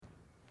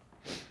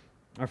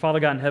Our Father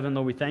God in heaven,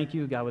 Lord, we thank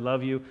you. God, we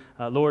love you.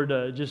 Lord,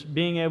 just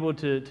being able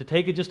to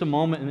take it just a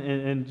moment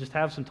and just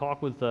have some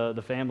talk with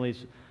the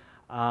families.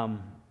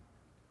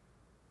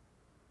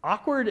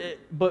 Awkward,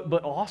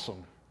 but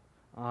awesome.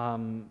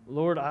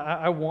 Lord,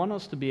 I want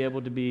us to be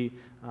able to be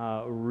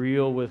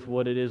real with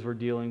what it is we're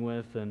dealing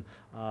with and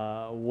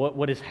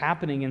what is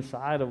happening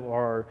inside of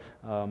our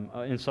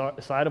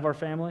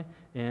family,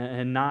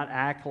 and not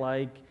act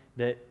like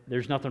that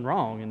there's nothing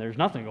wrong and there's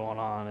nothing going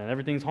on and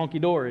everything's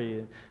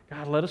honky-dory.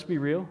 God, let us be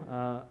real.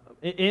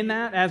 In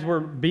that, as we're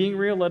being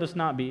real, let us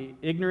not be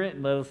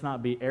ignorant. Let us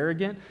not be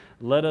arrogant.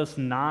 Let us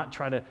not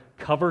try to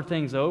cover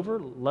things over.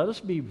 Let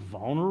us be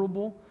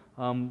vulnerable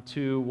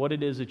to what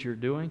it is that you're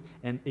doing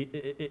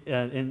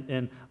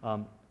and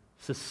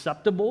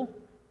susceptible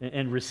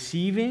and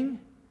receiving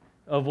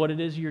of what it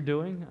is you're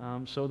doing,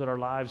 so that our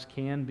lives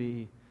can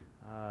be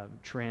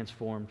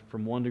transformed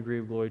from one degree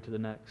of glory to the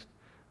next.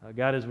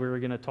 God, as we're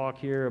going to talk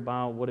here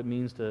about what it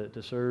means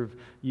to serve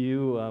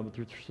you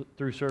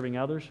through serving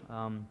others,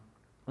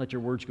 let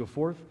your words go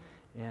forth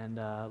and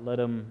let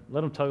them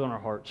tug on our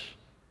hearts.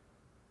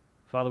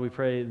 Father, we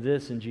pray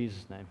this in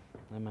Jesus' name.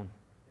 Amen.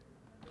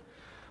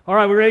 All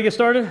right, we ready to get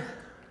started?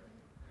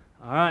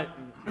 All right.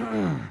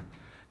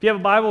 If you have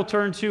a Bible,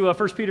 turn to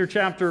 1 Peter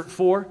chapter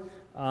 4.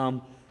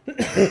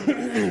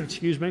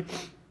 Excuse me.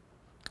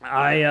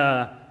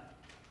 We're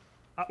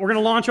going to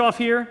launch off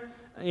here,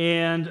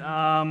 and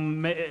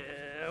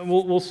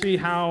we'll see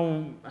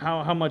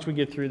how much we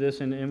get through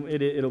this, and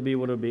it'll be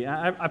what it'll be.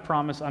 I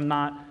promise I'm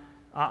not.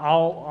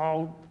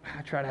 I'll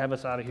try to have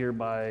us out of here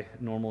by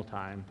normal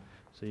time,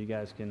 so you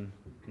guys can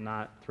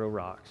not throw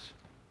rocks.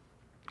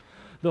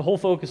 The whole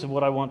focus of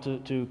what I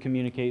want to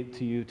communicate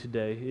to you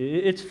today,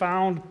 it's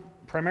found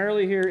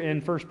primarily here in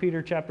 1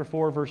 Peter chapter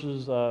 4,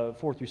 verses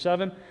 4 through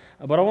 7.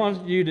 But I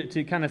want you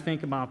to kind of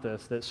think about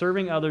this, that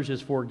serving others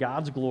is for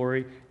God's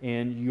glory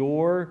and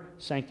your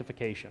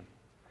sanctification.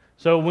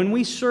 So when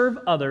we serve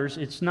others,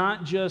 it's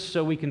not just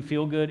so we can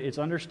feel good, it's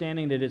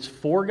understanding that it's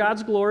for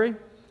God's glory,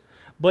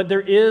 but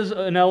there is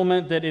an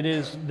element that it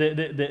is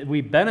that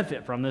we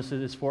benefit from this,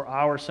 that it's for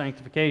our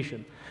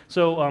sanctification.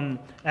 So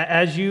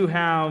as you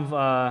have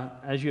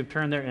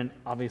turned there, and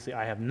obviously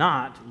I have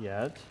not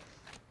yet,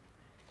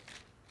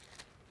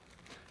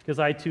 because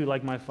I too,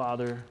 like my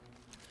father,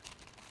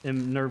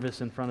 am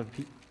nervous in front of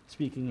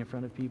speaking in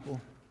front of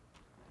people.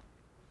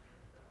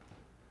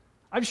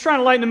 I'm just trying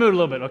to lighten the mood a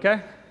little bit,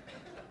 okay?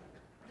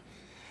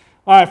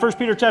 All right, 1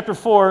 Peter chapter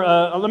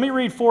 4. Let me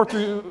read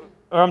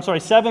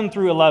 7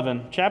 through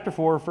 11. Chapter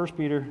 4, 1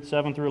 Peter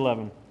 7 through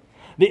 11.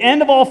 The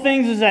end of all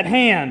things is at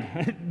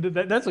hand.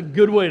 That's a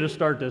good way to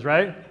start this,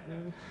 right?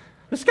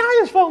 The sky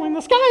is falling,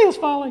 the sky is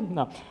falling.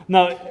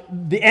 No,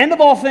 the end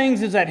of all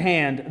things is at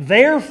hand.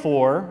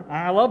 Therefore,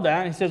 I love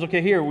that. He says,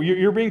 okay, here,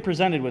 you're being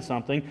presented with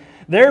something.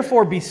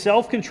 Therefore, be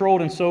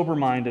self-controlled and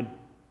sober-minded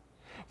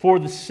for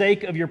the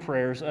sake of your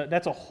prayers.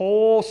 That's a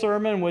whole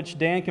sermon which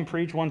Dan can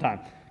preach one time.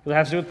 It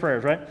has to do with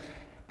prayers, right?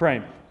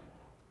 Praying.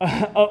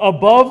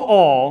 Above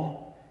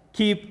all,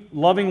 keep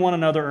loving one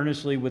another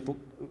earnestly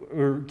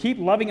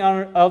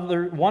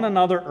one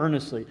another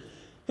earnestly.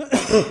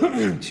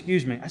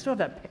 Excuse me. I still have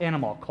that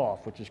Panama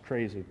cough, which is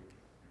crazy.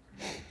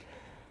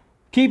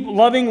 Keep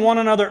loving one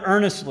another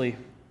earnestly,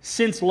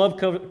 since love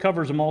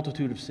covers a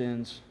multitude of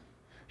sins.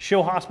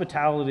 Show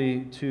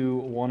hospitality to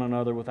one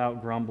another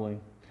without grumbling.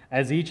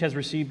 As each has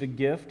received a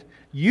gift,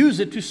 use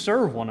it to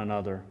serve one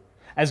another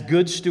as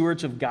good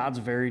stewards of God's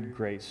varied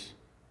grace.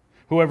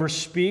 Whoever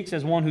speaks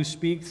as one who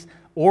speaks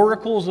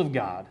oracles of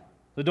God.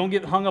 So don't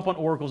get hung up on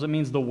oracles. It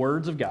means the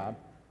words of God.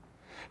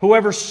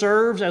 Whoever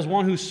serves as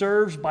one who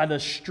serves by the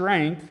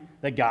strength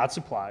that God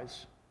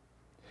supplies,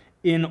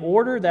 in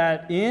order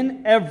that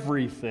in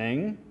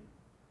everything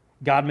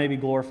God may be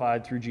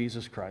glorified through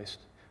Jesus Christ.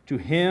 To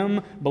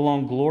Him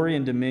belong glory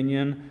and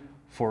dominion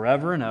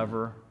forever and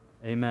ever.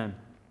 Amen.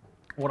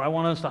 What I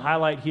want us to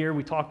highlight here,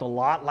 we talked a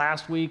lot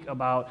last week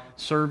about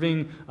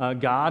serving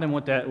God and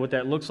what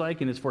that looks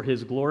like, and it's for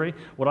His glory.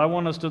 What I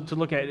want us to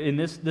look at in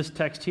this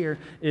text here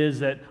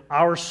is that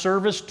our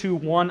service to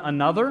one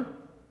another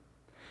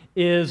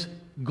is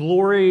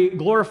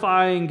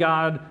glorifying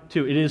God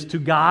too. It is to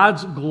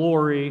God's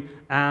glory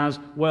as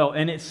well.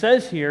 And it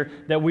says here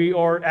that we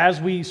are, as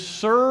we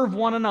serve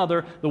one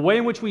another, the way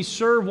in which we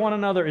serve one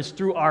another is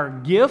through our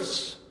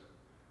gifts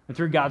and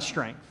through God's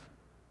strength.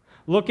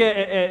 Look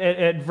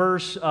at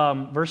verse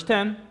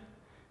 10.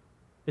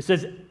 It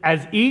says,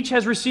 as each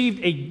has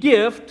received a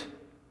gift,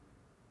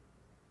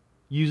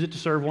 use it to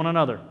serve one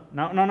another.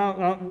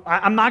 No.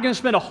 I'm not going to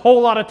spend a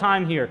whole lot of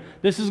time here.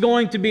 This is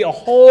going to be a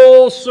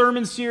whole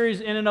sermon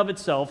series in and of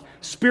itself,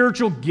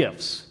 spiritual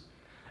gifts.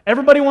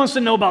 Everybody wants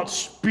to know about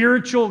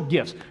spiritual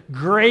gifts.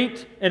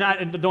 Great,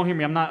 and don't hear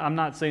me. I'm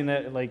not saying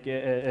that like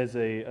as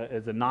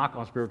a knock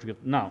on spiritual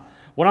gifts. No.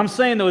 What I'm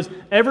saying though is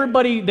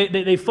everybody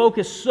they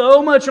focus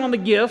so much on the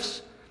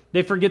gifts,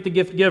 they forget the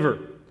gift giver.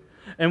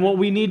 And what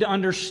we need to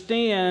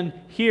understand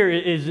here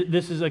is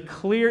this is a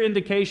clear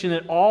indication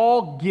that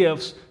all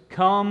gifts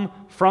come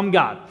from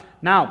God.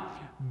 Now,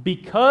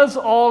 because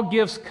all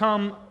gifts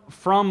come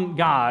from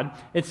God.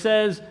 It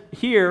says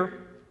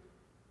here,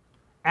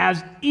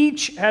 as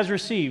each has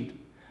received.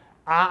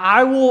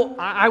 I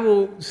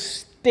will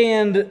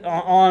stand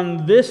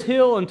on this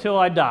hill until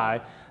I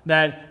die,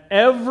 that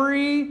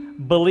every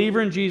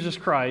believer in Jesus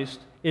Christ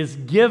is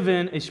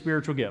given a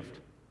spiritual gift.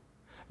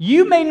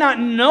 You may not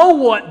know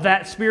what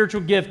that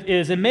spiritual gift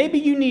is, and maybe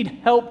you need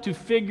help to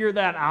figure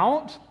that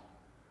out,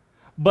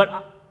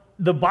 but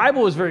the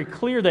Bible is very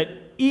clear that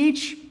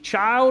each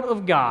child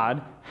of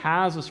God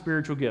has a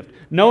spiritual gift.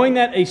 Knowing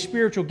that a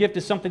spiritual gift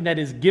is something that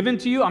is given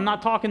to you, I'm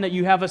not talking that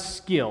you have a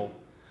skill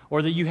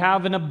or that you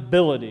have an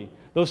ability.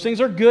 Those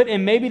things are good,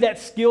 and maybe that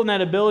skill and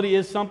that ability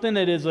is something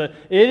that is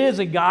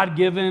a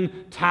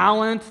God-given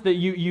talent that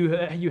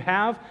you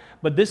have.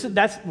 But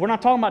we're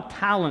not talking about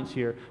talents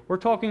here. We're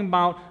talking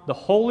about the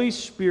Holy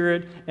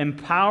Spirit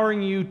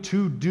empowering you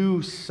to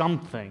do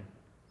something.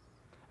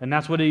 And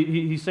that's what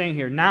he's saying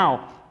here.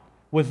 Now,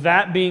 with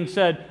that being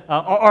said,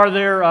 are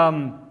there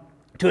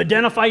to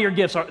identify your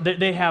gifts?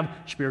 They have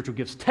spiritual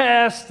gifts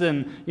tests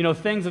and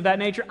things of that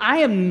nature. I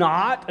am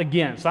not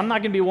against. I'm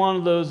not going to be one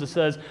of those that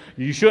says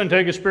you shouldn't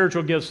take a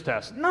spiritual gifts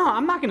test. No,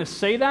 I'm not going to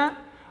say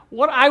that.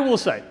 What I will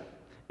say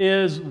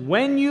is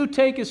when you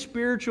take a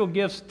spiritual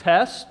gifts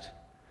test,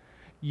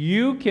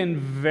 you can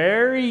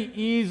very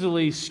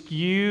easily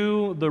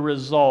skew the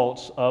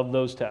results of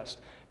those tests.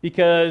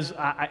 Because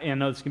I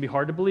know this can be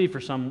hard to believe for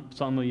some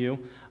of you.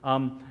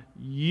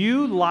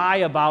 You lie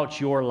about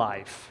your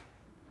life.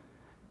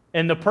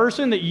 And the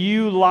person that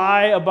you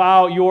lie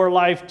about your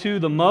life to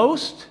the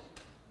most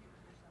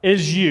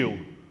is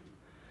you.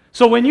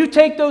 So when you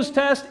take those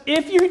tests,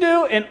 if you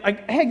do, and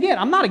again,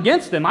 I'm not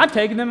against them. I've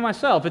taken them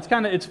myself.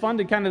 It's fun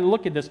to kind of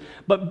look at this.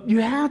 But you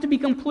have to be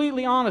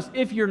completely honest.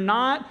 If you're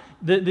not,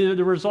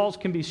 the results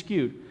can be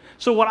skewed.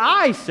 So what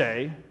I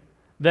say,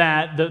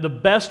 that the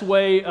best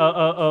way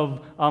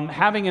of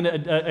having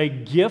a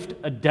gift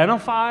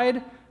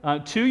identified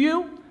to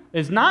you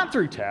is not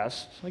through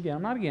tests. Again,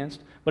 I'm not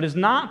against, but it's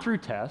not through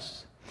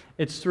tests.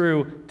 It's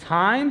through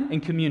time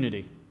and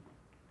community.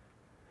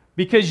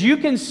 Because you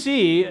can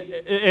see,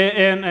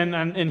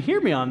 and hear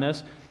me on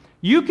this,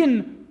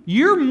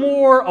 you're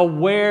more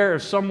aware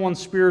of someone's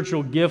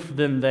spiritual gift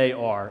than they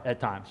are at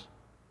times.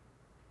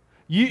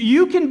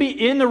 You can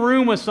be in the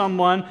room with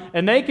someone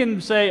and they can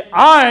say,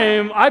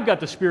 I've got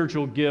the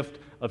spiritual gift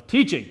of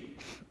teaching.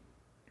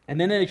 And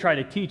then they try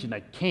to teach and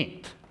they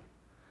can't.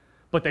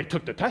 But they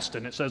took the test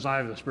and it says, I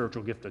have the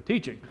spiritual gift of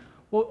teaching.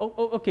 Well,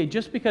 okay,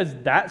 just because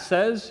that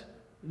says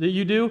that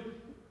you do,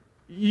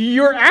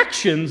 your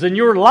actions and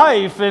your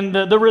life and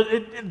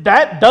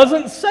that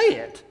doesn't say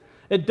it.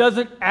 It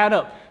doesn't add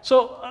up.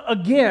 So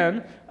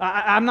again,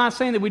 I'm not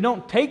saying that we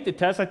don't take the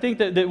test. I think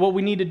that what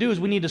we need to do is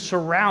we need to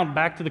surround,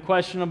 back to the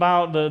question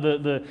about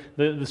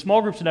the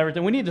small groups and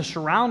everything, we need to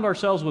surround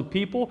ourselves with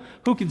people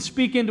who can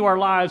speak into our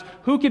lives,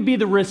 who can be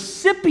the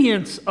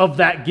recipients of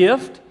that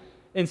gift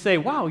and say,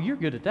 wow, you're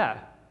good at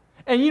that.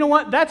 And you know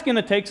what? That's going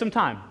to take some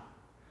time.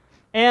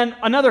 And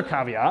another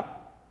caveat,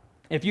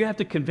 if you have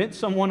to convince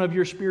someone of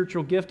your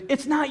spiritual gift,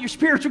 it's not your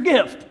spiritual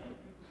gift.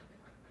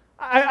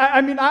 I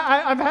mean,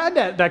 I've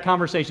had that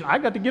conversation.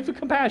 I've got the gift of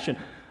compassion.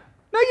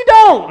 No, you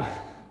don't.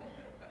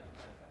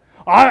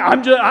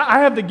 I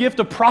have the gift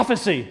of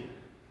prophecy.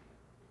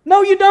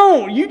 No, you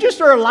don't. You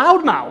just are a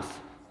loudmouth.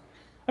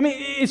 I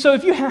mean, so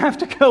if you have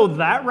to go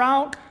that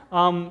route,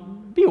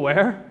 be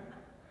aware.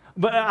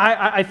 But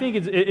I think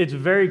it's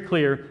very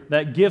clear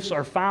that gifts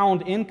are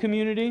found in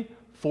community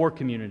for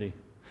community.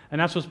 And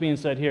that's what's being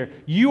said here.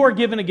 You are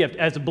given a gift.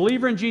 As a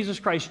believer in Jesus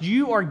Christ,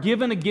 you are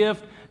given a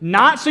gift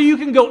not so you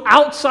can go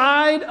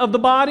outside of the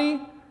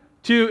body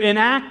to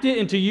enact it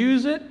and to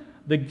use it.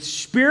 The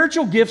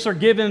spiritual gifts are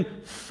given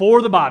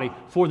for the body,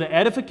 for the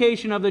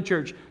edification of the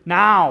church.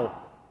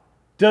 Now,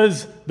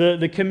 does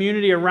the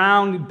community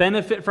around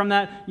benefit from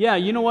that? Yeah,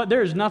 you know what?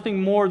 There is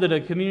nothing more that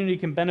a community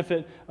can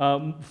benefit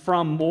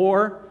from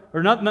more,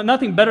 or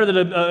nothing better that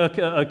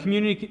a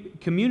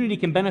community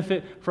can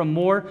benefit from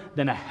more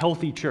than a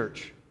healthy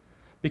church.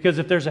 Because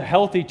if there's a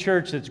healthy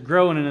church that's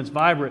growing and it's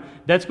vibrant,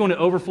 that's going to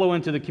overflow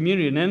into the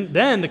community. And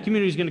then the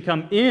community is going to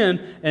come in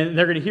and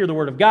they're going to hear the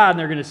Word of God and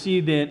they're going to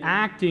see the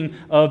enacting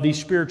of these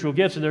spiritual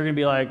gifts and they're going to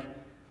be like,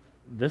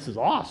 this is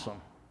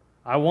awesome.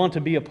 I want to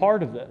be a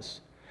part of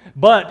this.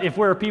 But if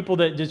we're people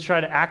that just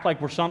try to act like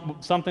we're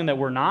something that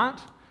we're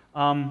not,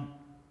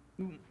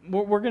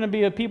 we're going to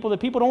be a people that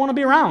people don't want to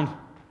be around.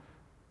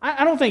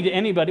 I don't think that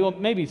anybody, well,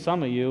 maybe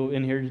some of you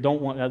in here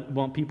don't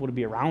want people to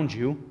be around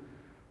you.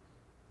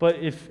 But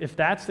if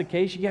that's the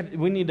case,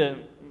 we need to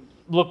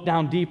look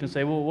down deep and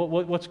say, well,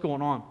 what's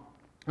going on?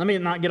 Let me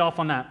not get off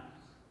on that.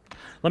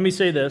 Let me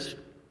say this,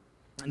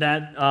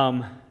 that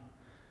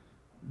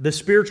the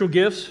spiritual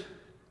gifts,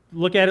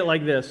 look at it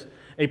like this: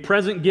 a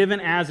present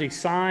given as a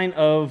sign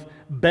of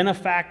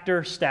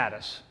benefactor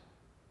status.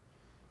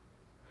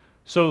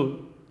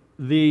 So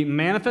the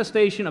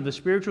manifestation of the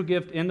spiritual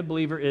gift in the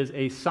believer is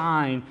a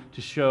sign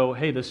to show,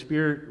 hey, the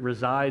Spirit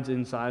resides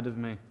inside of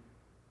me.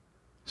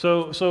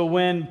 So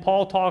when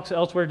Paul talks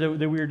elsewhere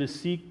that we are to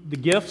seek the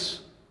gifts,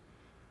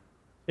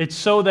 It's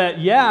so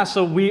that,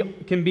 so we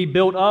can be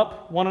built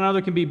up, one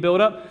another can be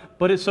built up,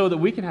 but it's so that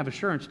we can have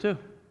assurance too.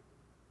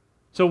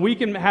 So we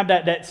can have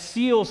that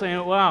seal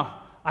saying, wow,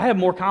 I have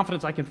more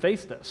confidence I can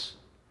face this.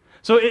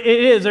 So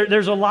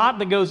there's a lot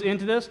that goes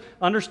into this,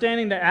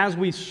 understanding that as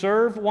we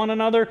serve one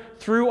another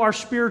through our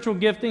spiritual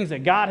giftings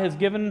that God has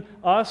given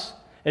us,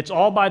 it's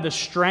all by the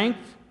strength,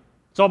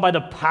 it's all by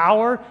the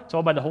power, it's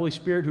all by the Holy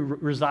Spirit who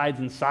resides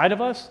inside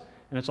of us,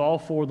 and it's all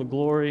for the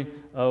glory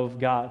of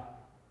God.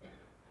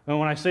 And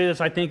when I say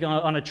this, I think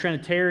on a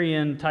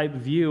Trinitarian type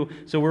view.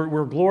 So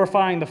we're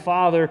glorifying the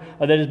Father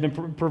that has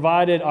been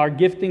provided, our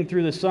gifting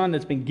through the Son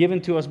that's been given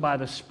to us by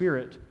the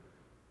Spirit.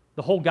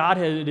 The whole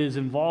Godhead is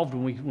involved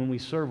when we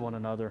serve one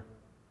another.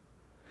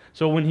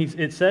 So when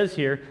it says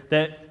here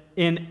that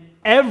in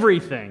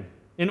everything,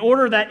 in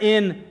order that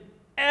in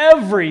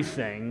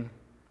everything,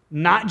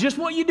 not just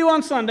what you do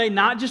on Sunday,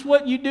 not just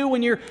what you do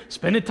when you're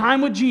spending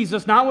time with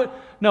Jesus,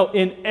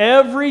 in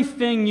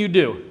everything you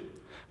do.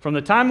 From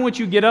the time in which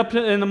you get up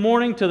in the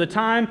morning to the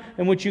time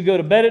in which you go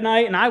to bed at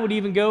night, and I would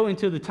even go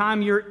into the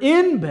time you're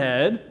in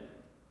bed,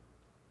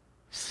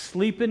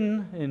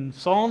 sleeping and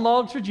sawing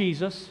logs for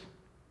Jesus.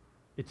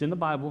 It's in the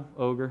Bible,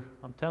 Ogre,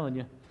 I'm telling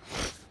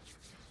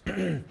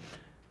you.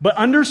 But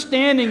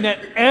understanding that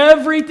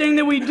everything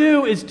that we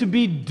do is to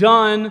be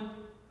done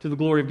to the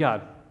glory of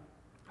God,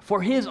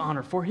 for His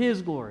honor, for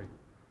His glory.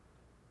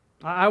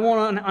 I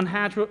want to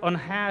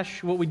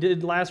unhash what we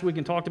did last week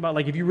and talked about.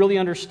 Like, if you really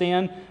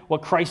understand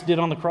what Christ did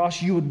on the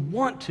cross, you would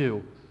want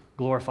to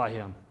glorify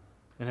Him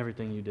in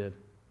everything you did.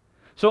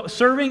 So,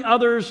 serving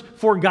others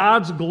for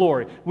God's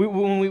glory.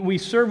 When we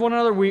serve one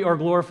another, we are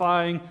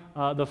glorifying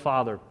the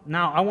Father.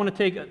 Now, I want to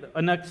take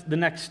the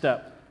next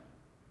step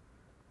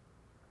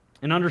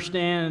and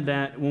understand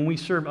that when we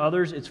serve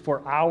others, it's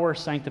for our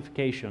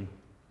sanctification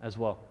as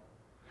well.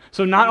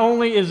 So not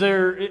only is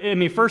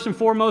first and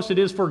foremost, it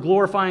is for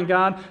glorifying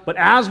God, but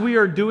as we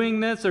are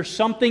doing this, there's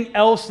something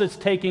else that's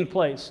taking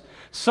place.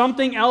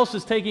 Something else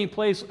is taking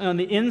place on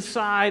the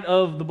inside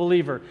of the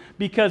believer.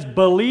 Because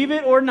believe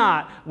it or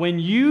not, when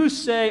you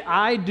say,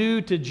 I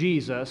do to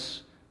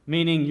Jesus,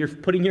 meaning you're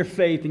putting your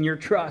faith and your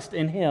trust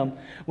in Him,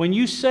 when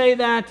you say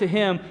that to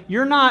Him,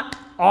 you're not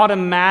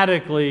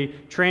automatically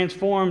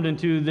transformed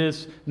into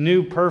this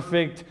new,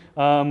 perfect,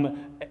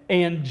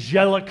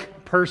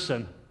 angelic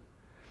person.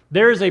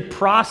 There is a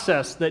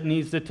process that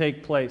needs to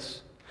take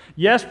place.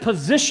 Yes,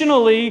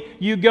 positionally,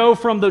 you go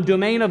from the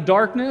domain of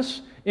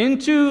darkness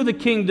into the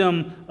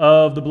kingdom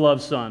of the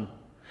beloved Son.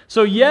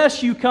 So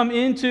yes, you come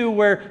into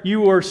where you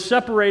were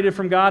separated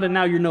from God and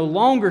now you're no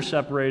longer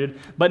separated.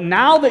 But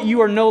now that you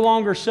are no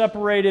longer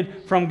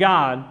separated from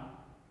God,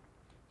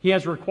 He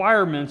has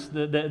requirements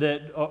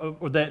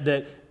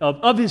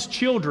of His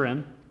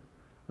children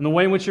and the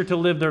way in which you're to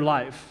live their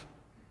life.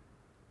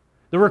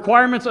 The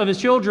requirements of His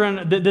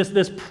children,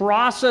 this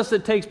process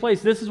that takes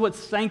place, this is what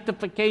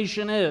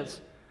sanctification is.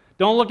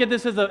 Don't look at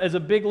this as a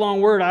big, long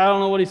word. I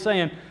don't know what he's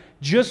saying.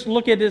 Just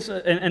look at this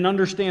and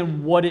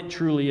understand what it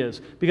truly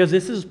is. Because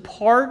this is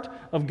part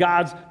of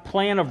God's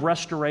plan of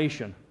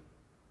restoration.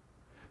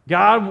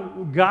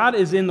 God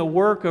is in the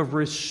work of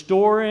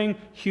restoring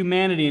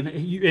humanity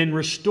and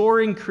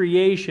restoring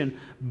creation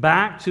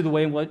back to the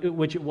way in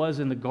which it was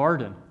in the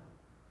garden.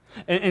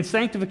 And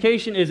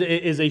sanctification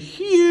is a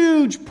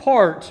huge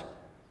part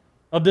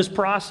of this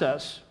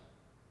process.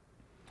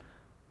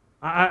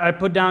 I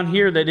put down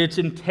here that it's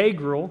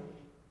integral,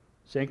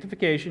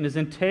 sanctification is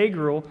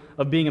integral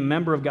of being a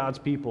member of God's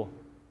people.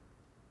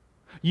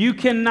 You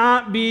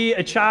cannot be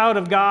a child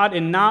of God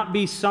and not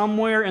be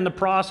somewhere in the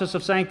process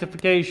of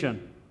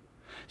sanctification.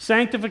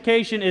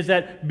 Sanctification is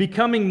that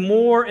becoming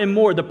more and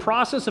more, the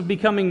process of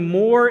becoming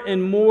more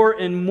and more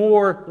and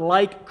more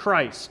like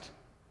Christ.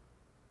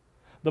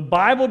 The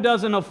Bible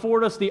doesn't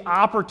afford us the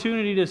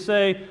opportunity to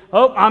say,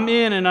 oh, I'm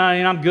in and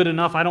I'm good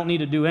enough, I don't need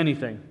to do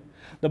anything.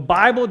 The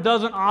Bible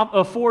doesn't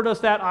afford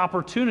us that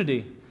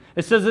opportunity.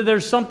 It says that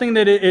there's something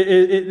that it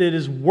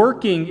is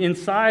working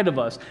inside of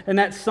us, and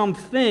that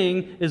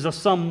something is a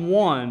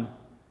someone.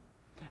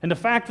 And the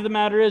fact of the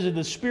matter is that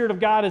the Spirit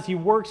of God, as He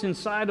works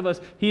inside of us,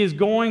 He is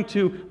going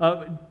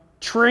to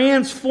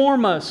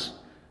transform us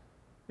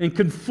and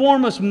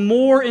conform us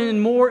more and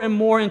more and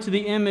more into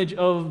the image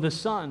of the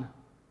Son.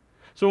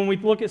 So when we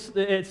look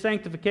at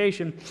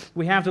sanctification,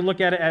 we have to look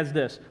at it as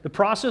this: the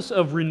process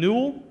of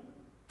renewal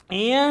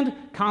and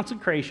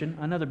consecration,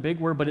 another big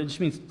word, but it just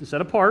means to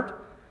set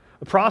apart.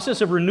 A process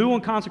of renewal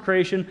and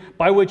consecration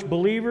by which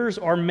believers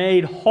are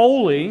made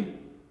holy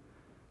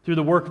through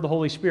the work of the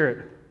Holy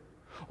Spirit.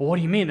 Well, what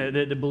do you mean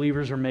that the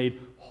believers are made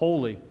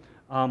holy?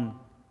 One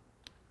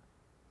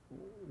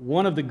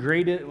of the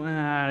greatest,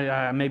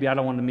 maybe I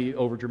don't want to be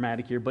over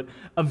dramatic here, but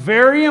a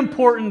very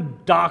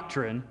important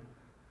doctrine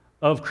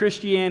of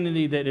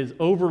Christianity that is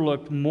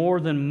overlooked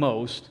more than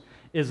most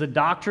is the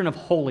doctrine of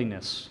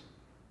holiness.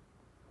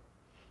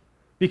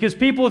 Because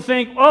people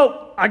think,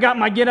 oh, I got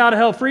my get out of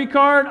hell free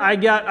card.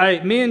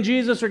 Me and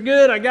Jesus are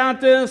good. I got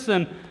this.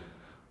 And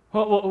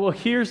well,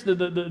 here's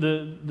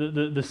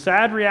the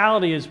sad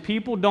reality is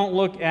people don't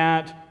look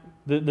at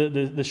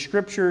the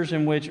scriptures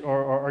in which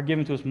are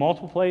given to us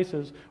multiple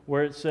places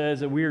where it says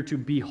that we are to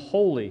be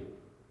holy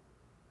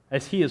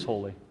as He is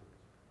holy.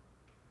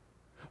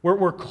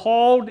 We're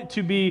called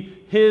to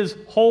be His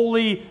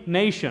holy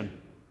nation.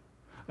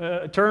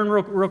 Turn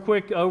real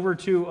quick over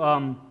to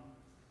 1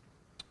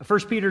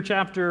 Peter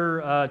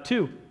chapter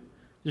 2.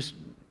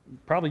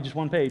 Probably just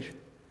one page.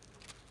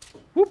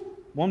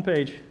 One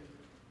page.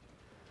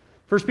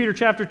 1 Peter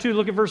chapter 2,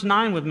 look at verse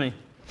 9 with me.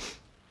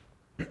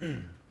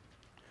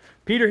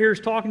 Peter here is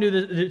talking to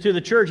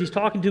the church. He's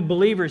talking to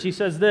believers. He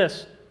says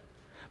this,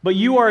 "But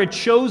you are a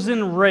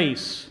chosen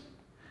race,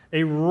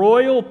 a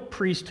royal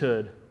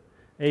priesthood,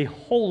 a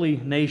holy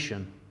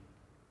nation,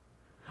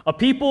 a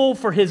people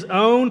for His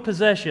own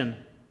possession."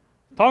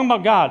 Talking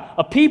about God.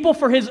 A people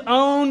for His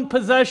own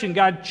possession.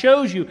 God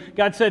chose you.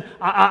 God said,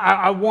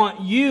 I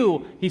want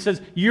you. He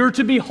says, you're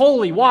to be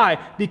holy. Why?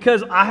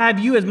 Because I have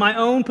you as my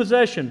own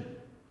possession,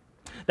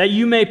 that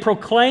you may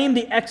proclaim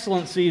the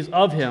excellencies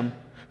of Him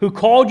who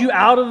called you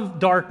out of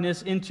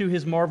darkness into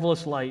His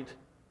marvelous light.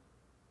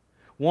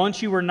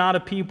 Once you were not a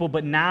people,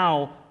 but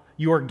now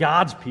you are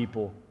God's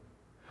people.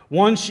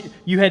 Once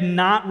you had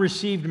not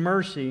received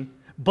mercy,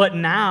 but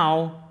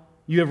now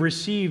you have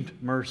received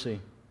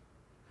mercy.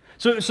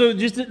 So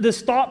just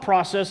this thought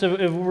process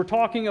of we're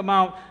talking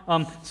about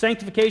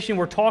sanctification,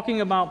 we're talking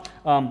about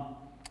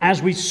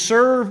as we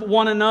serve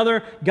one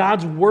another,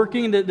 God's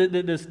working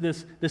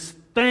this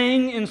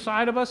thing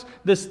inside of us,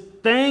 this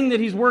thing that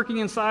He's working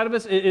inside of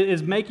us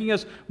is making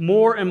us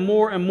more and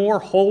more and more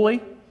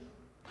holy.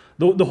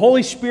 The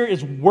Holy Spirit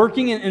is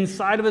working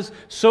inside of us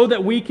so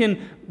that we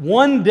can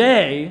one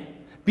day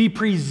be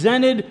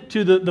presented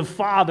to the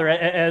Father,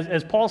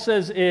 as Paul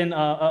says in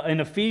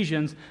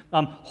Ephesians,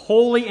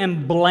 holy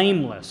and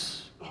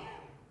blameless.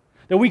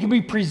 That we can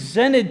be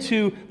presented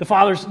to the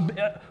Father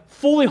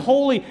fully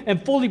holy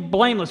and fully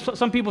blameless.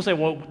 Some people say,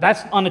 well,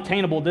 that's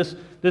unattainable, this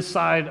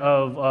side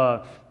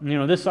of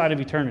this side of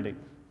eternity.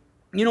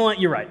 You know what?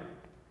 You're right.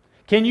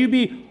 Can you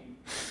be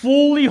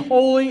fully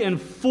holy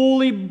and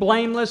fully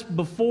blameless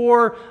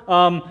before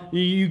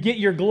you get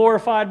your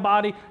glorified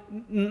body?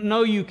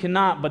 No, you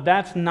cannot, but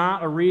that's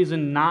not a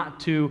reason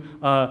not to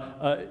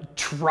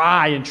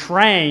try and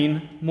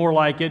train, more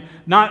like it.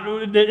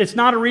 It's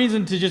not a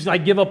reason to just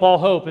give up all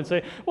hope and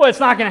say, well, it's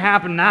not going to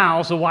happen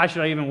now, so why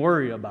should I even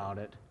worry about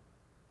it?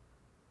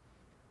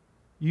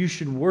 You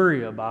should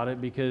worry about it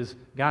because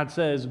God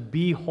says,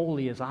 be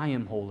holy as I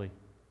am holy.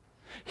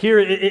 Here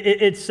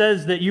it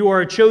says that you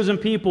are a chosen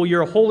people,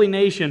 you're a holy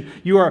nation,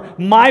 you are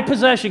my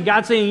possession.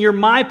 God's saying you're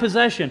my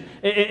possession.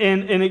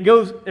 And it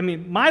goes,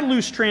 my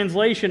loose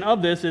translation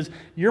of this is,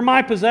 you're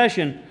my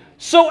possession,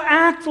 so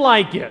act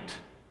like it.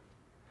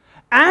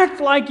 Act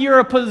like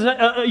you're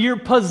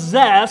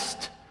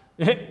possessed.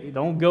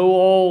 Don't go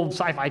all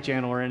Sci-Fi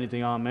Channel or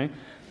anything on me.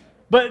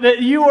 But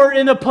that you are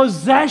in the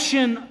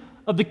possession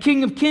of the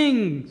King of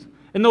Kings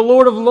and the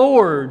Lord of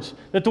Lords,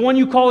 that the one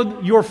you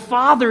call your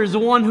Father is the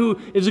one who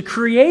is the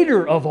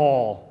creator of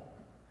all.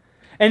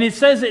 And it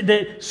says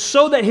that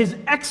so that His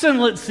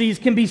excellencies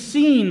can be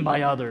seen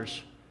by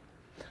others.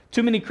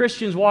 Too many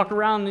Christians walk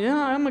around,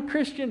 I'm a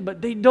Christian,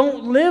 but they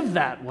don't live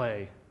that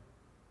way.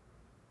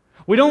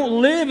 We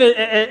don't live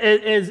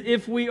as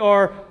if we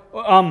are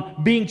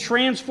being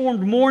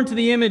transformed more into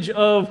the image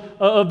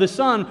of the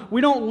Son. We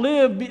don't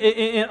live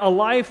in a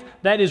life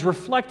that is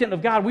reflectant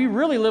of God. We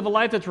really live a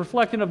life that's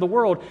reflectant of the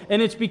world.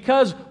 And it's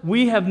because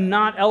we have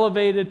not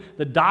elevated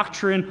the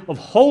doctrine of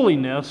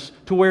holiness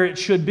to where it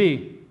should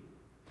be.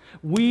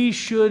 We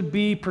should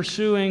be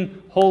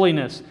pursuing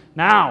holiness.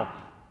 Now,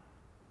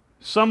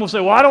 some will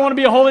say, well, I don't want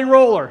to be a holy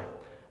roller.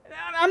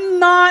 I'm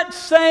not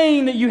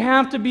saying that you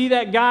have to be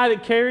that guy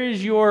that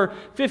carries your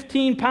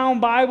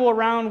 15-pound Bible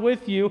around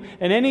with you,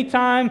 and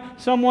anytime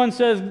someone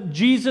says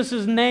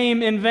Jesus'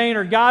 name in vain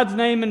or God's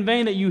name in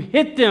vain, that you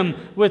hit them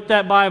with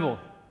that Bible.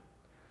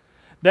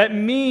 That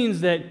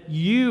means that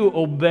you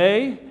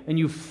obey and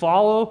you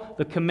follow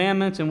the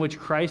commandments in which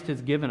Christ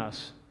has given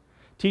us,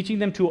 teaching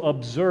them to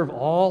observe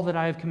all that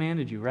I have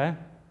commanded you, right?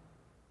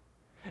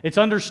 It's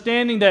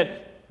understanding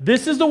that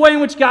this is the way in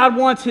which God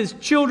wants His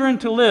children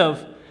to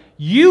live.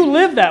 You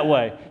live that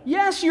way.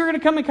 Yes, you're going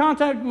to come in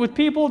contact with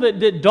people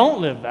that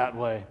don't live that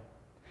way.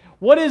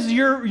 What is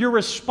your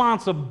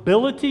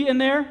responsibility in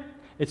there?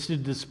 It's to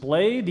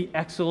display the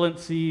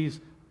excellencies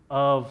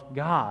of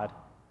God.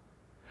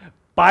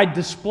 By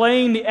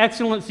displaying the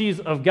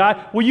excellencies of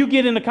God, will you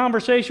get in a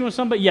conversation with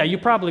somebody? Yeah, you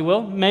probably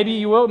will. Maybe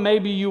you will,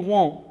 maybe you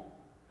won't.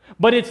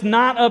 But it's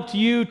not up to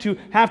you to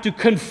have to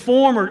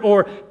conform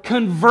or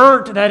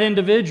convert that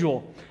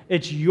individual.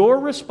 It's your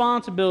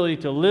responsibility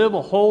to live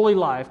a holy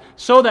life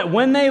so that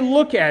when they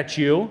look at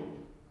you,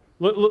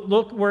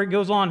 look where it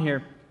goes on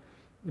here.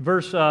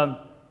 Verse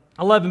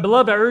 11,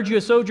 Beloved, I urge you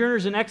as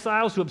sojourners and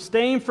exiles to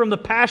abstain from the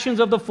passions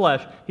of the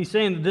flesh. He's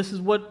saying that this is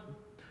what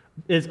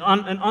is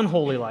an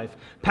unholy life.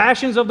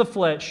 Passions of the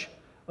flesh,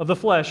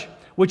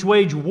 which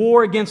wage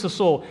war against the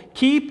soul.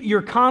 Keep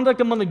your conduct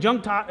among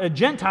the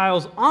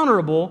Gentiles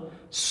honorable,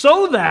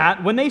 so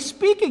that when they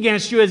speak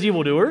against you as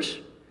evildoers,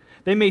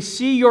 They may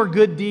see your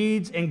good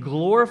deeds and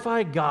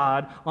glorify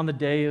God on the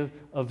day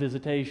of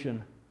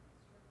visitation.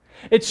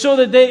 It's so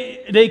that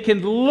they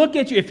can look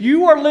at you. If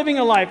you are living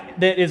a life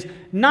that is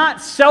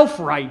not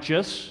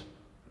self-righteous,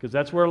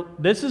 because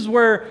this is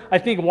where I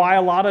think why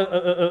a lot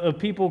of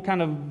people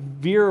kind of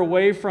veer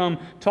away from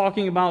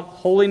talking about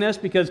holiness,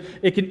 because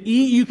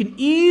you can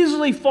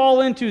easily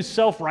fall into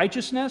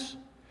self-righteousness.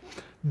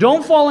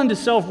 Don't fall into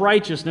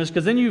self-righteousness,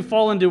 because then you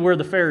fall into where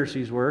the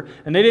Pharisees were,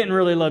 and they didn't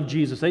really love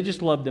Jesus. They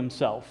just loved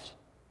themselves.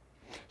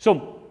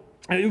 So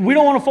we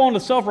don't want to fall into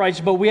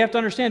self-righteous, but we have to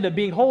understand that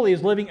being holy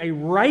is living a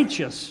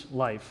righteous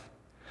life.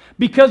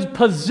 Because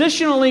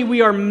positionally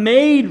we are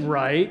made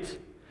right,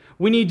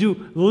 we need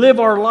to live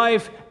our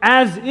life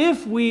as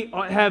if we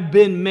have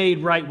been made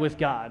right with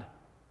God.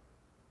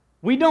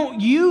 We don't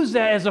use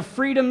that as a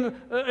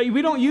freedom,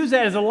 we don't use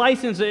that as a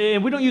license,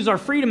 and we don't use our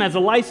freedom as a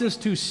license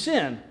to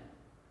sin.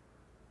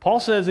 Paul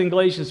says in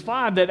Galatians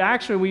 5 that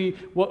actually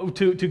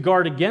to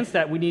guard against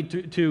that, we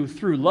need to,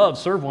 through love,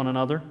 serve one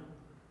another.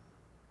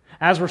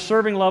 As we're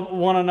serving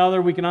one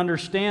another, we can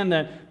understand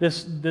that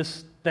this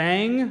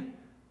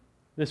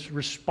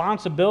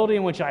responsibility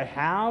in which I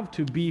have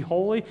to be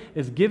holy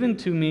is given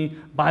to me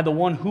by the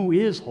one who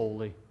is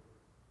holy.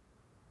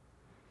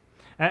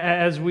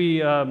 As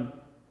we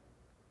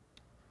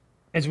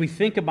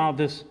think about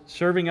this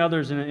serving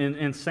others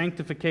in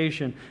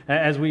sanctification,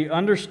 as we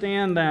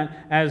understand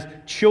that as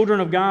children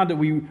of God that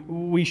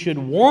we should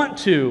want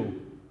to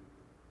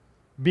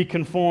be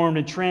conformed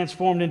and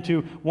transformed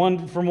into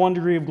from one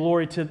degree of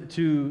glory to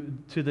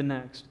the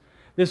next.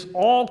 This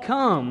all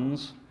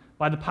comes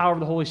by the power of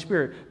the Holy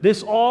Spirit.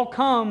 This all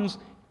comes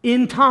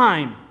in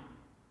time.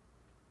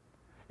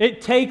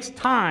 It takes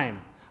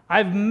time.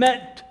 I've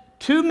met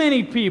too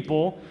many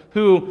people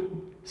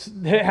who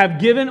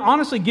have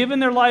honestly given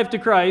their life to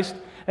Christ,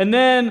 and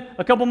then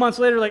a couple months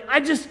later, like,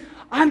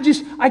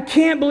 I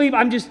can't believe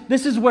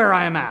this is where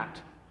I am at.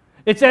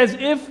 It's as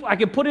if I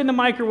could put in the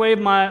microwave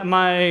my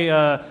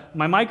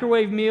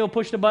microwave meal,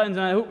 push the buttons,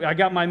 and I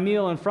got my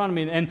meal in front of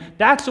me. And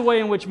that's the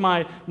way in which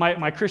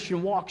my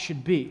Christian walk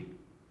should be.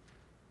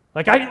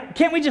 Like,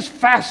 can't we just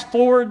fast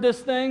forward this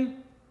thing?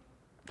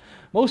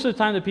 Most of the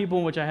time, the people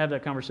in which I have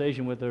that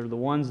conversation with are the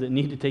ones that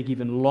need to take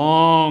even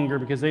longer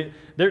because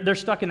they're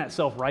stuck in that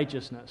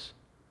self-righteousness.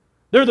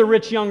 They're the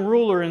rich young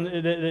ruler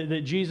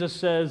that Jesus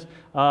says,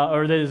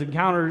 or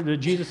that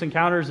Jesus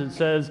encounters and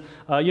says,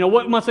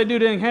 what must I do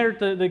to inherit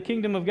the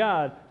kingdom of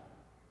God?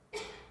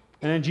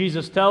 And then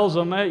Jesus tells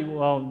them, hey,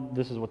 well,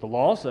 this is what the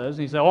law says.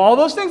 And he said, well, all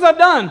those things I've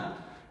done.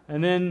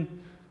 And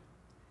then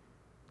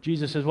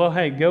Jesus says, well,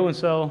 hey, go and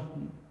sell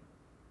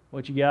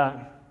what you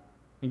got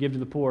and give to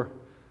the poor.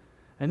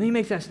 And then he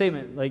makes that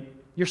statement, like,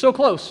 you're so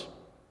close,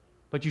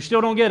 but you still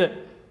don't get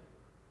it.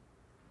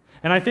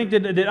 And I think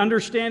that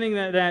understanding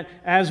that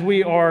as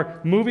we are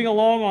moving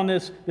along on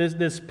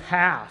this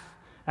path,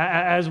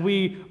 as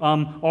we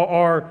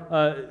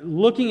are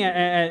looking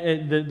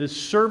at the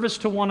service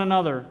to one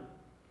another,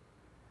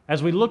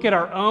 as we look at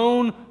our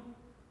own,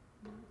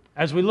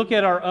 I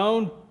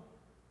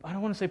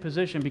don't want to say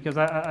position because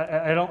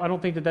I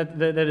don't think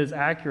that is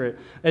accurate.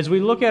 As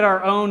we look at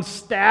our own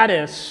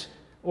status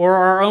or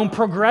our own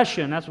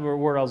progression, that's the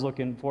word I was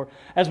looking for.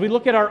 As we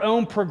look at our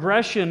own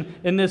progression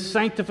in this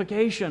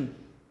sanctification,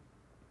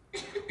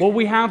 what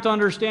we have to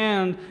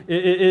understand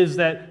is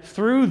that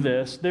through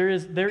this, there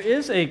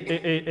is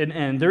an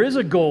end. There is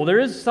a goal. There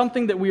is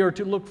something that we are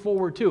to look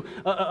forward to,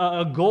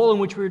 a goal in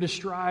which we are to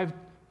strive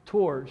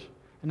towards,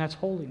 and that's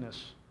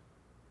holiness.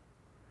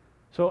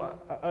 So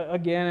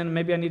again, and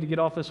maybe I need to get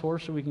off this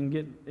horse so we can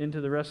get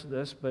into the rest of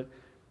this, but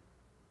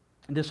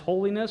this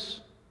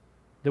holiness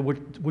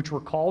which we're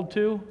called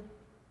to,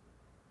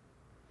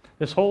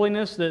 this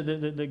holiness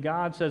that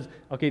God says,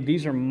 okay,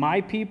 these are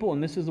my people,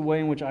 and this is the way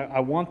in which I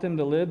want them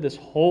to live, this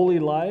holy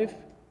life.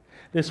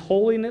 This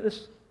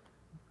holiness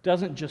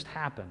doesn't just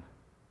happen.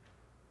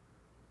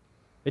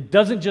 It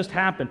doesn't just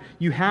happen.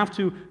 You have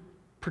to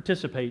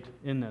participate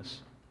in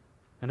this.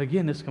 And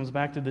again, this comes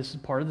back to this is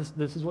part of this.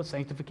 This is what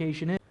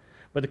sanctification is.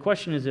 But the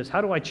question is this: how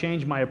do I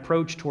change my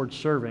approach towards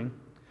serving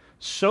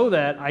so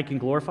that I can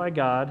glorify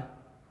God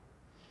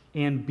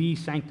and be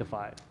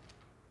sanctified?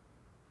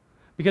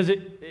 Because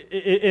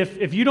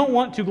if you don't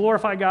want to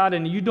glorify God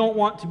and you don't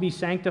want to be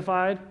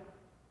sanctified,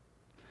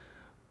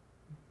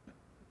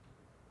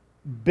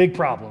 big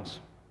problems.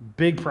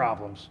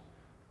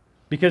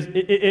 Because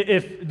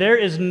if there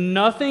is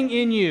nothing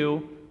in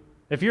you,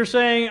 if you're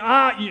saying,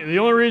 the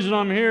only reason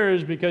I'm here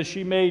is because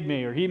she made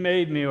me or he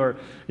made me or,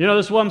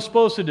 this is what I'm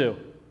supposed to do.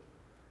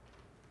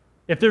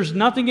 If there's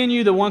nothing in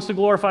you that wants to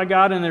glorify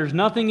God and there's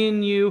nothing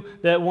in you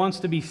that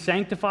wants to be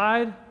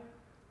sanctified,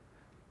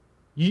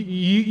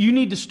 you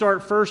need to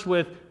start first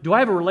with, do I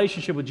have a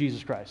relationship with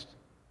Jesus Christ?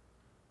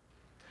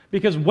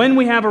 Because when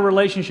we have a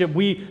relationship,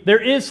 there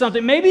is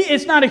something, maybe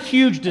it's not a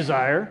huge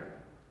desire,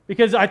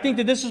 because I think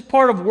that this is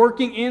part of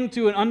working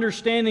into and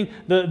understanding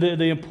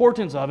the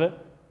importance of it.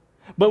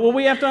 But what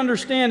we have to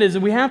understand is that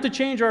we have to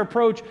change our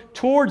approach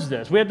towards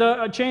this. We have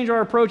to change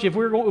our approach if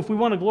we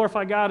want to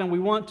glorify God and we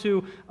want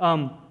to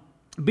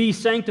be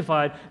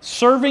sanctified,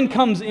 serving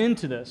comes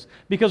into this.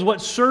 Because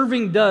what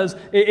serving does,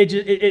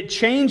 it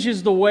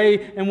changes the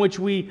way in which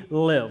we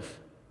live.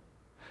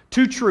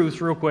 Two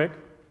truths real quick.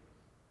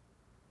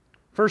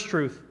 First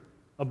truth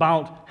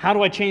about how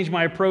do I change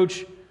my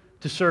approach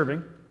to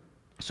serving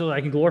so that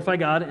I can glorify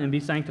God and be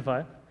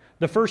sanctified.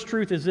 The first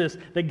truth is this,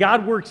 that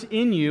God works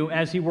in you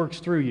as He works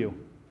through you.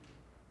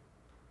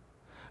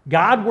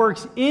 God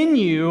works in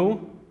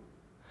you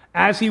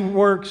as He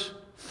works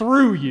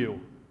through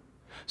you.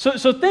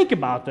 So think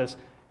about this.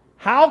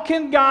 How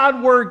can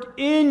God work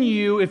in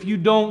you if you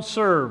don't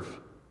serve?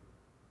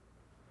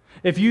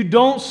 If you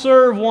don't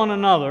serve one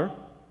another,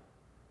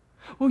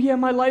 well, yeah,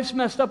 my life's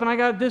messed up and I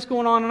got this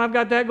going on and I've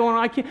got that going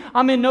on.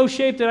 I'm in no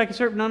shape that I can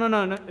serve.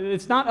 No.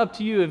 It's not up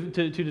to you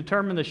to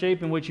determine the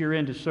shape in which you're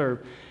in to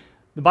serve.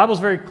 The Bible's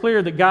very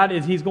clear that God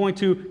He's going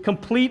to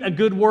complete a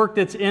good work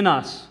that's in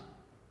us.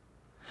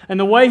 And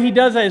the way He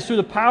does that is through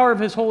the power of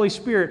His Holy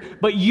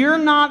Spirit. But you're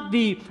not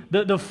the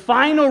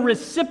final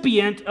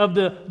recipient of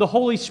the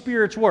Holy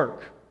Spirit's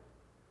work.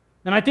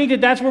 And I think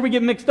that's where we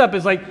get mixed up.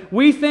 It's like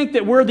we think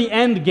that we're the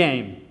end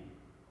game.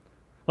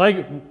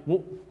 Like,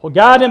 well,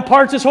 God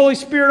imparts His Holy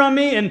Spirit on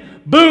me and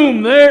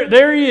boom,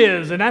 there He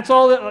is. And that's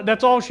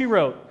all she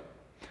wrote.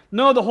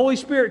 No, the Holy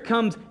Spirit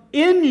comes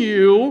in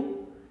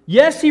you.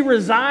 Yes, He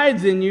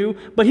resides in you,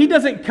 but He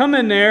doesn't come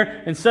in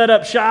there and set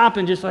up shop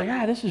and just like,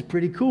 this is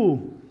pretty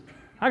cool.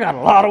 I got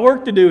a lot of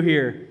work to do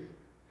here.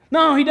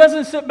 No, He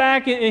doesn't sit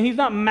back and He's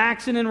not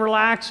maxing and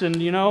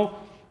relaxing,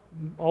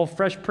 all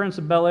Fresh Prince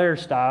of Bel-Air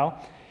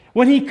style.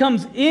 When He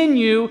comes in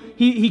you,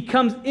 He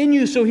comes in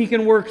you so He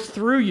can work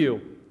through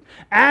you.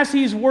 As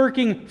He's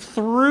working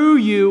through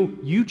you,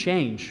 you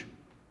change.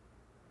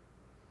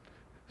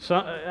 So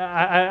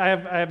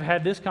I've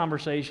had this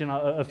conversation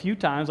a few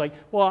times, like,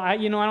 well, I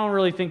don't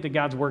really think that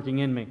God's working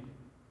in me.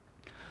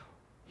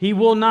 He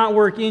will not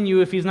work in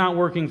you if He's not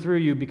working through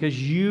you because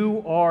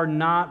you are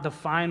not the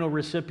final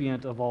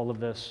recipient of all of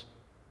this.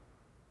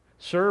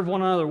 Serve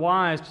one another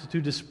wise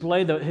to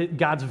display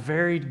God's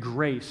varied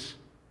grace.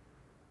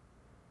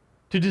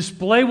 To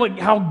display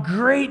how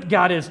great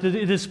God is,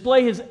 to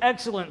display His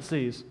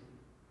excellencies.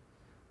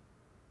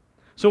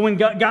 So when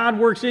God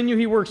works in you,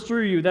 He works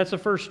through you. That's the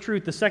first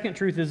truth. The second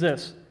truth is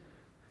this.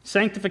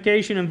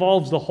 Sanctification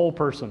involves the whole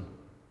person.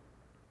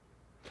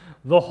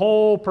 The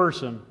whole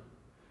person.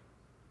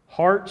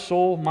 Heart,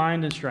 soul,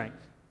 mind, and strength.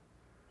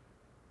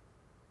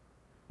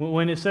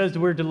 When it says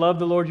we're to love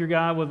the Lord your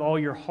God with all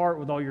your heart,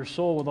 with all your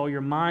soul, with all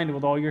your mind, and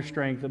with all your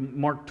strength,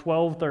 Mark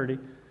 12:30,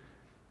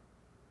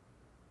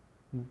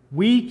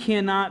 we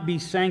cannot be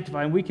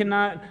sanctified. We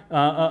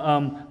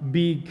cannot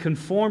be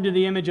conformed to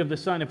the image of the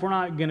Son if we're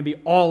not going to be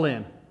all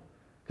in.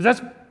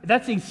 Because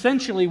that's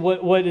essentially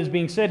what is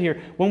being said here.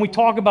 When we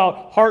talk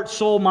about heart,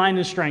 soul, mind,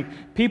 and strength,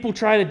 people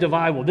try to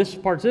divide, well, this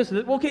part's this.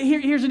 Okay,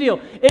 here's the deal.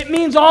 It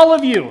means all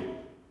of you.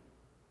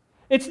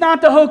 It's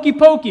not the hokey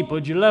pokey.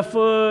 Put your left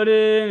foot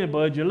in, you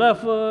put your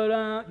left foot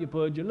out, you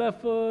put your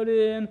left foot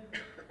in,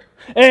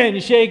 and you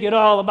shake it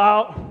all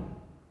about.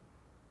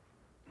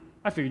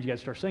 I figured you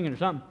guys start singing or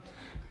something.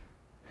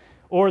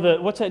 Or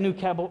what's that new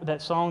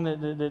that song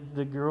that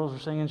the girls are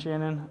singing,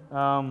 Shannon?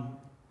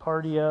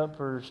 Party up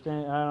or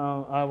stand, I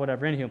don't know,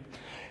 whatever. Anywho,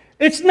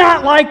 it's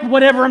not like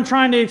whatever I'm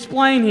trying to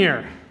explain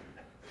here.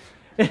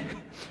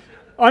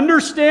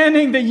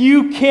 Understanding that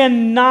you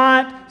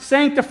cannot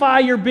sanctify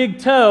your big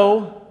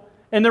toe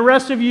and the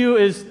rest of you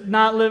is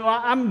not living.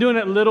 I'm doing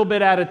it a little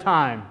bit at a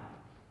time.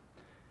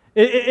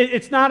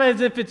 It's not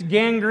as if it's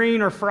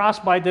gangrene or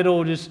frostbite that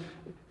will just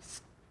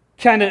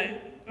kind of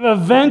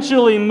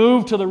eventually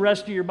move to the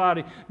rest of your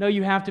body. No,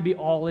 you have to be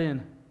all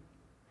in.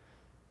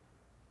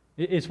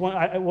 It's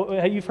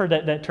you've heard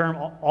that term,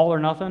 all or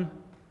nothing?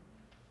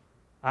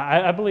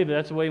 I believe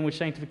that's the way in which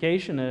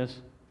sanctification is.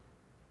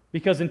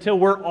 Because until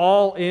we're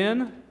all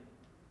in,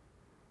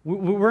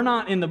 we're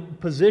not in the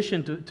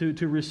position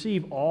to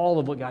receive all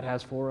of what God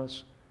has for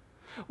us.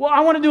 Well, I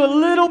want to do a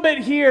little bit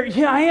here.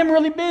 Yeah, I am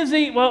really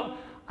busy. Well,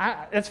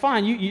 that's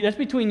fine. That's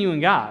between you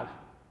and God.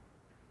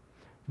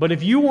 But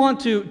if you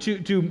want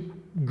to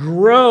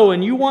grow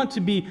and you want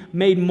to be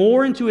made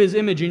more into His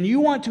image and you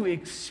want to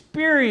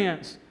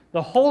experience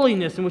the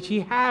holiness in which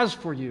He has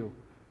for you,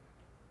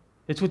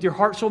 it's with your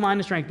heart, soul, mind,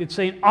 and strength. It's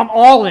saying, I'm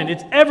all in.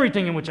 It's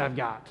everything in which I've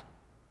got.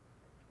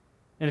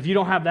 And if you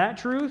don't have that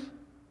truth,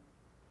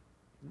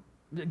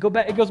 it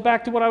goes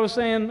back to what I was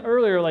saying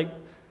earlier, like,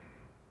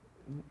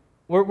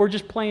 we're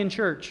just playing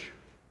church.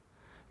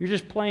 You're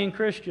just playing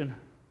Christian.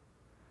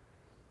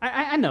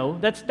 I know,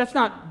 that's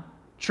not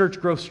church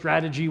growth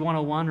strategy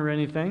 101 or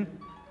anything,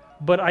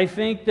 but I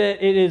think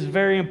that it is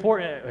very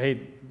important.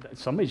 Hey,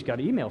 somebody's got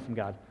an email from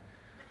God.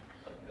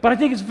 But I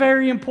think it's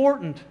very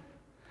important.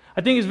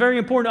 I think it's very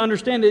important to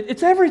understand that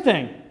it's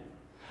everything.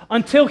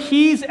 Until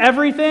He's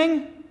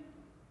everything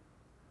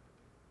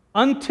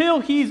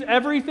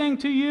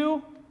to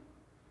you,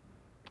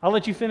 I'll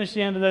let you finish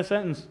the end of that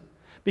sentence.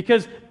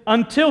 Because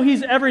until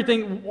He's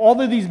everything, all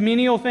of these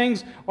menial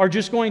things are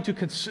just going to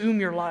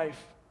consume your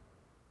life.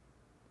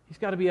 He's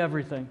got to be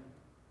everything.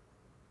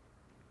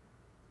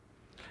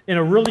 In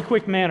a really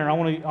quick manner, I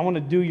want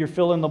to do your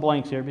fill in the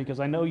blanks here because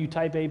I know you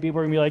type A people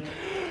are going to be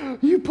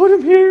like, you put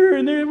them here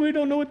and then we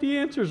don't know what the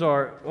answers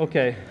are.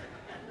 Okay.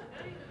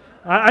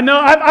 I know,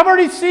 I've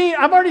already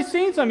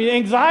seen some.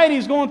 Anxiety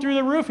is going through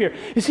the roof here.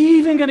 Is he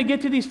even going to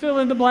get to these fill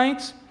in the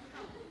blanks?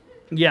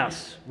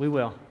 Yes, we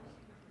will.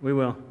 We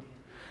will.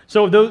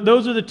 So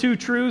those are the two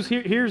truths.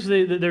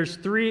 There's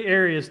three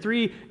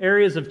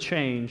areas of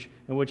change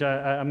in which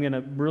I'm going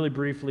to really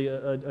briefly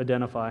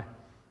identify.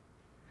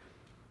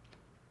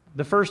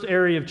 The first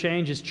area of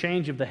change is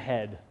change of the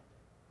head.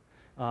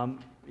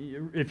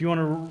 If you want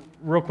to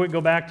real quick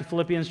go back to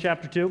Philippians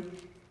chapter 2.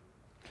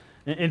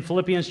 In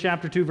Philippians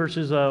chapter 2,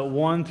 verses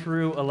 1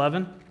 through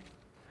 11,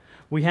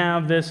 we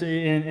have this,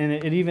 and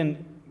it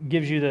even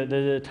gives you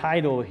the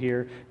title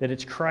here, that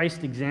it's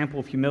Christ's example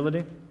of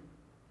humility.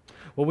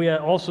 What we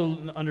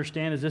also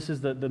understand is this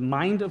is the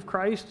mind of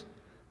Christ,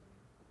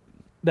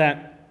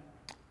 that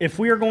if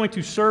we are going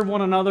to serve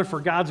one another for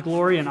God's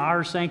glory and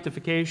our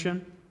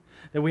sanctification,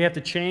 that we have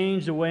to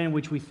change the way in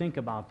which we think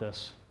about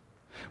this.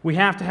 We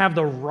have to have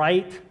the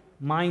right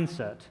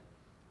mindset.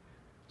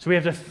 So we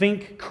have to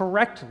think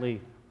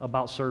correctly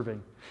about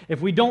serving.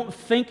 If we don't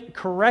think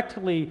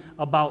correctly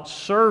about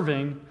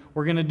serving,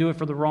 we're going to do it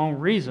for the wrong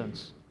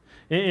reasons.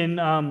 In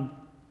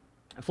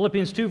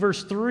Philippians 2,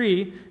 verse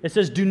 3, it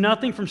says, "Do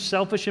nothing from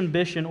selfish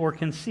ambition or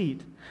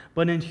conceit,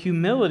 but in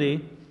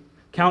humility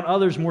count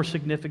others more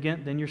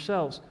significant than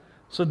yourselves."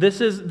 So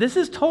this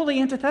is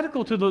totally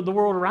antithetical to the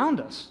world around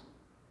us.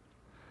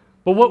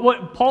 But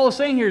what Paul is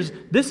saying here is,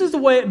 this is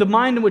the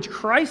mind in which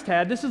Christ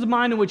had, this is the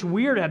mind in which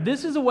we are to have,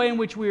 this is the way in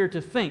which we are to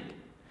think.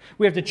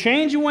 We have to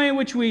change the way in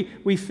which we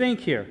think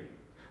here.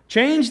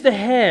 Change the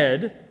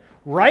head,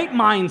 right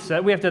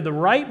mindset. We have to have the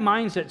right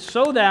mindset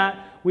so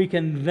that we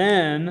can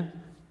then,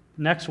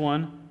 next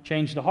one,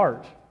 change the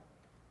heart.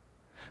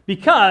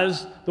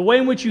 Because the way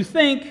in which you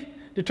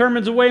think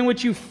determines the way in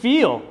which you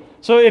feel.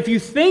 So if you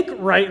think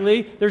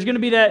rightly, there's going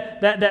to be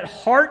that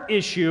heart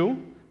issue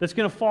that's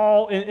going to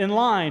fall in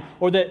line,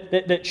 or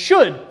that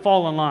should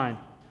fall in line.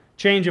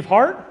 Change of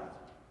heart,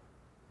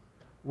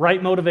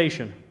 right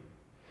motivation.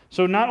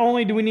 So not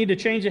only do we need to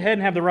change the head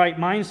and have the right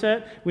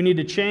mindset, we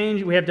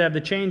have to have the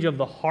change of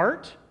the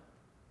heart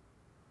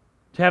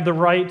to have the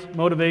right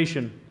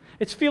motivation.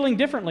 It's feeling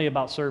differently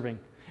about serving.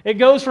 It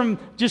goes from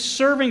just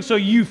serving so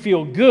you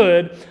feel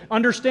good,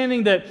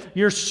 understanding that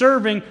you're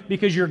serving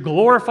because you're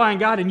glorifying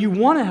God and you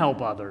want to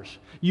help others.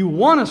 You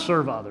want to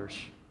serve others.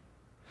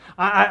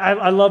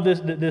 I love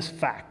this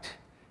fact.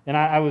 And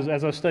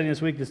as I was studying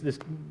this week,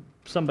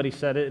 somebody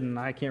said it, and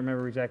I can't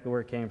remember exactly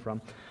where it came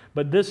from.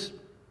 But this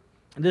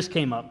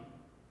came up.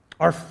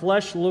 Our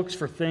flesh looks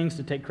for things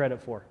to take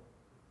credit for.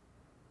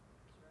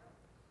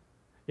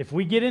 If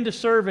we get into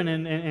serving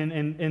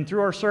and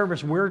through our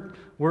service we're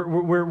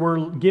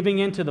giving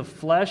into the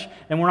flesh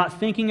and we're not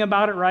thinking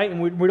about it right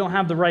and we don't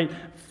have the right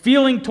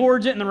feeling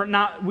towards it and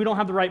we don't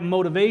have the right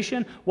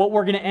motivation, what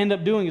we're going to end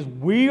up doing is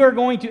we are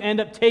going to end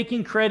up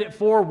taking credit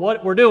for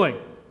what we're doing.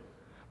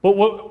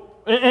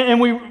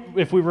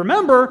 If we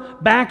remember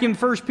back in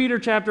 1 Peter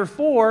chapter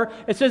 4,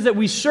 it says that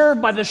we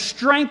serve by the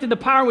strength and the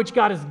power which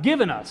God has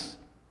given us.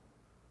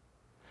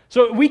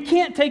 So we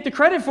can't take the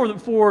credit for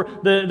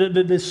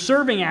the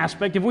serving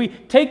aspect. If we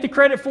take the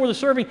credit for the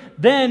serving,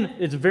 then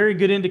it's a very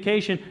good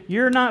indication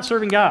you're not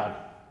serving God.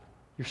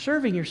 You're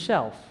serving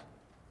yourself.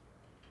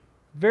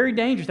 Very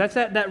dangerous. That's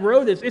that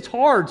road. It's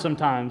hard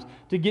sometimes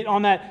to get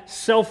on that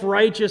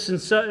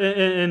self-righteous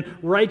and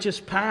righteous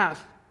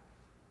path.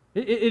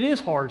 It is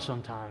hard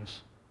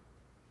sometimes.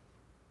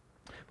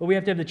 But we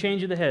have to have the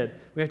change of the head.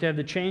 We have to have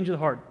the change of the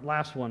heart.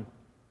 Last one.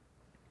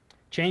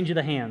 Change of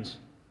the hands.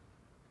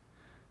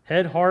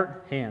 Head,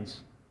 heart,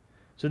 hands.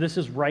 So this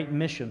is right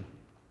mission.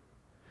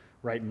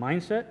 Right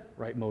mindset,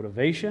 right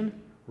motivation,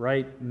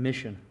 right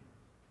mission.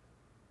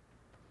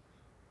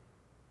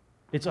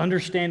 It's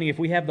understanding if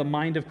we have the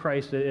mind of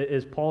Christ,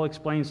 as Paul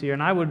explains here,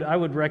 and I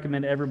would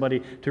recommend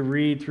everybody to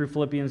read through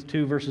Philippians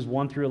 2, verses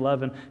 1 through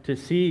 11, to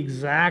see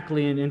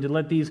exactly and to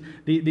let these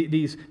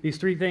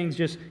three things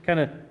just kind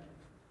of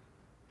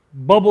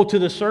bubble to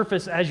the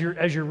surface as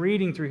you're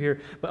reading through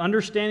here. But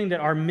understanding that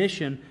our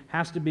mission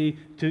has to be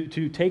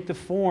to take the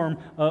form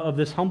of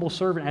this humble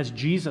servant as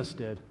Jesus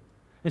did.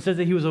 It says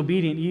that he was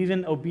obedient,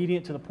 even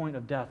obedient to the point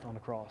of death on the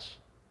cross.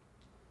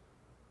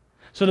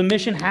 So the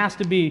mission has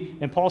to be,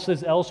 and Paul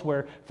says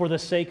elsewhere, for the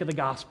sake of the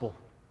gospel.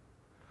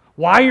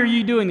 Why are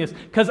you doing this?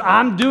 Because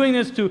I'm doing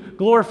this to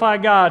glorify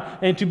God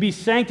and to be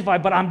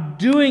sanctified, but I'm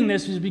doing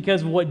this is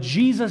because of what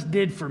Jesus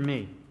did for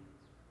me.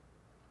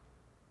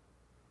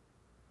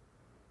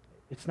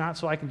 It's not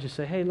so I can just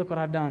say, hey, look what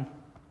I've done.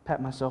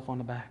 Pat myself on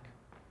the back.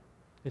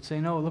 It's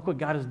saying, no, look what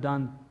God has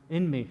done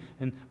in me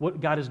and what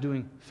God is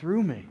doing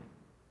through me.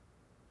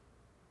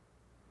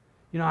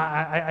 You know,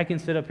 I can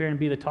sit up here and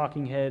be the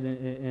talking head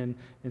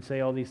and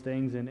say all these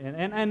things.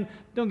 And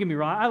don't get me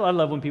wrong, I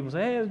love when people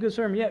say, hey, it was a good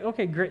sermon. Yeah,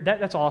 okay, great.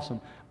 That's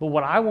awesome. But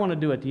what I want to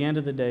do at the end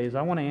of the day is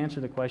I want to answer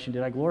the question,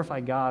 did I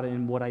glorify God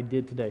in what I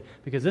did today?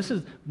 Because this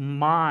is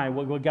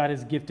what God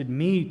has gifted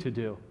me to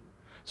do.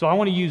 So I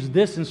want to use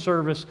this in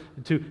service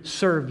to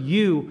serve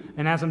you.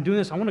 And as I'm doing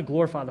this, I want to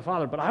glorify the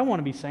Father, but I want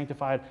to be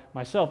sanctified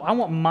myself. I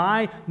want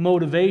my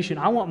motivation,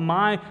 I want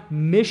my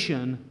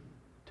mission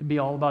to be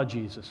all about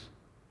Jesus.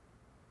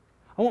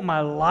 I want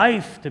my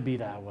life to be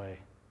that way.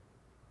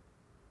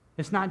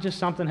 It's not just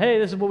something, hey,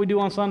 this is what we do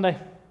on Sunday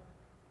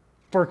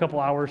for a couple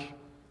hours.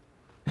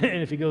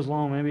 And if it goes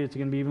long, maybe it's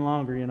going to be even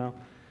longer, you know.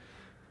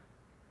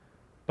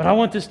 But I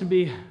want this to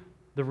be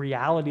the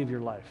reality of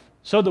your life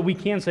so that we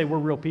can say we're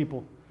real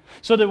people.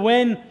 So that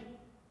when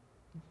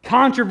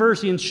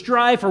controversy and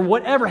strife or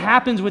whatever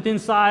happens within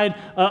inside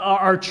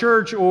our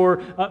church, or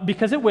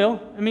because it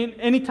will. I mean,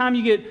 anytime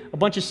you get a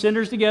bunch of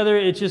sinners together,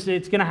 it's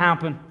going to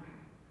happen.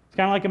 It's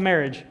kind of like a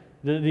marriage.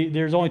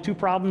 There's only two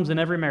problems in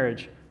every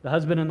marriage: the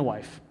husband and the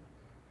wife,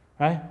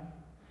 right?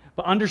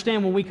 But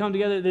understand, when we come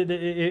together,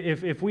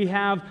 if we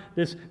have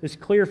this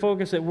clear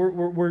focus that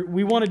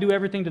we want to do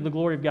everything to the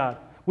glory of God.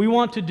 We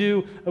want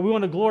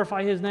to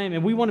glorify His name,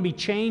 and we want to be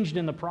changed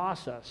in the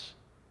process.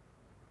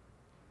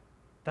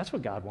 That's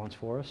what God wants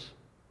for us.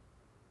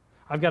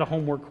 I've got a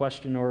homework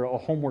question or a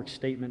homework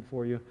statement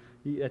for you.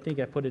 I think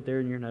I put it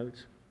there in your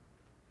notes.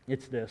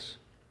 It's this.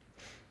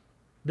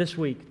 This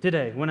week,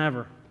 today,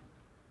 whenever,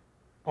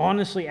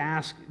 honestly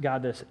ask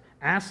God this.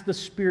 Ask the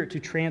Spirit to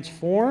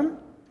transform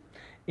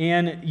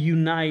and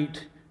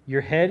unite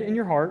your head and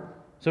your heart,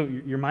 so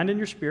your mind and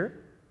your spirit.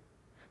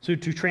 So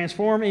to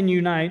transform and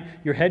unite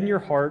your head and your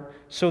heart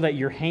so that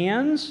your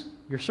hands,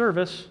 your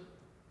service,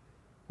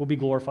 will be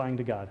glorifying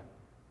to God.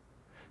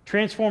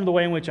 Transform the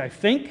way in which I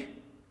think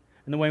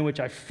and the way in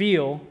which I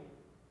feel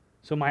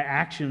so my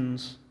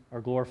actions are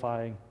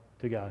glorifying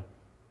to God.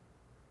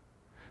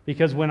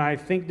 Because when I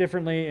think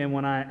differently and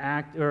when I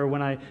act or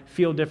when I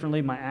feel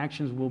differently, my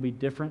actions will be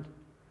different.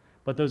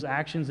 But those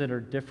actions that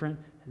are different,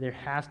 there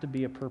has to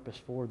be a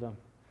purpose for them.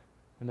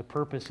 And the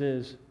purpose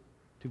is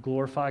to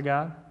glorify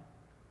God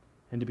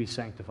and to be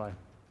sanctified.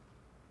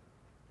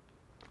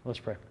 Let's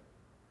pray.